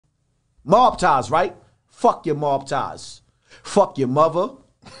Mob ties, right? Fuck your mob ties. Fuck your mother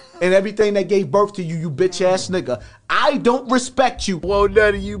and everything that gave birth to you, you bitch ass nigga. I don't respect you. Won't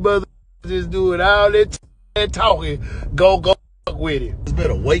none of you mother just doing all that and talking. Go fuck with it. You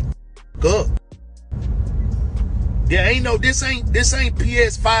better wake up. There ain't no, this ain't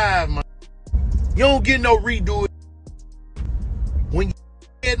PS5, man. You don't get no redo it. When you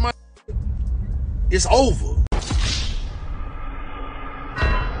get my, it's over.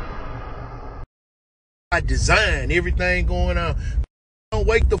 I design everything going on. Don't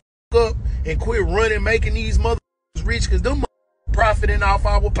wake the fuck up and quit running, making these motherfuckers rich, because them motherfuckers profiting off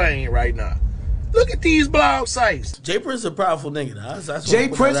our pain right now. Look at these blog sites. J Prince a powerful nigga. That's J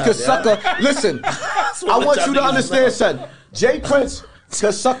Prince could suck a, listen, I want you to understand something. J Prince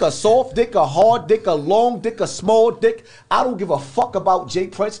could suck a soft dick, a hard dick, a long dick, a small dick. I don't give a fuck about J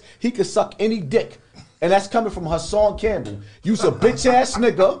Prince. He could suck any dick. And that's coming from Hassan Campbell. You's a bitch ass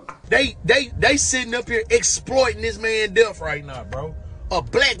nigga. They sitting up here exploiting this man death right now, bro. A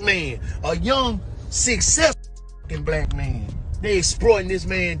black man, a young, successful black man. They exploiting this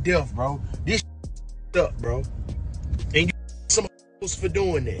man death, bro. This up, bro. And you some for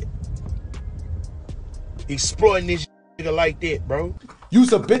doing that. Exploiting this nigga like that, bro.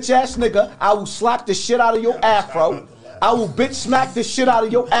 You's a bitch ass nigga. I will slap the shit out of your afro. I will bitch smack the shit out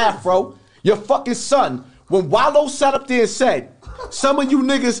of your afro. Your fucking son, when Wallow sat up there and said, some of you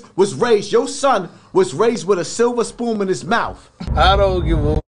niggas was raised, your son was raised with a silver spoon in his mouth. I don't give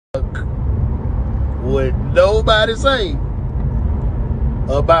a fuck what nobody say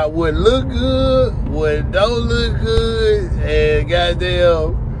about what look good, what don't look good, and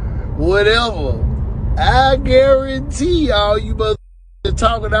goddamn whatever. I guarantee all you motherfuckers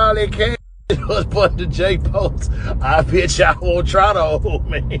talking all that cash was put the J posts. I bet y'all won't try the old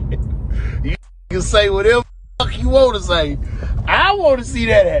man. You can say whatever the fuck you want to say. I want to see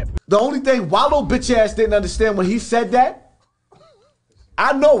that happen. The only thing Wallow bitch ass didn't understand when he said that,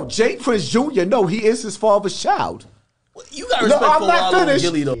 I know J Prince Jr. No, he is his father's child. You got respect for Wallow and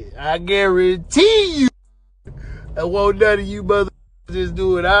Gilly though. I guarantee you, I won't none of you motherfuckers just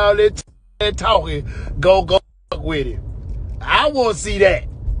doing all that and talking. Go fuck with it. I want to see that.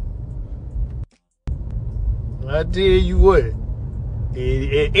 I tell you what.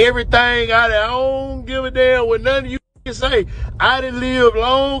 And everything I don't give a damn what none of you can say. I done lived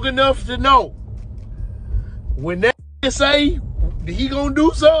long enough to know when that say he gonna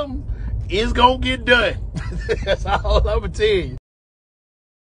do something, it's gonna get done. That's all I'm gonna tell you.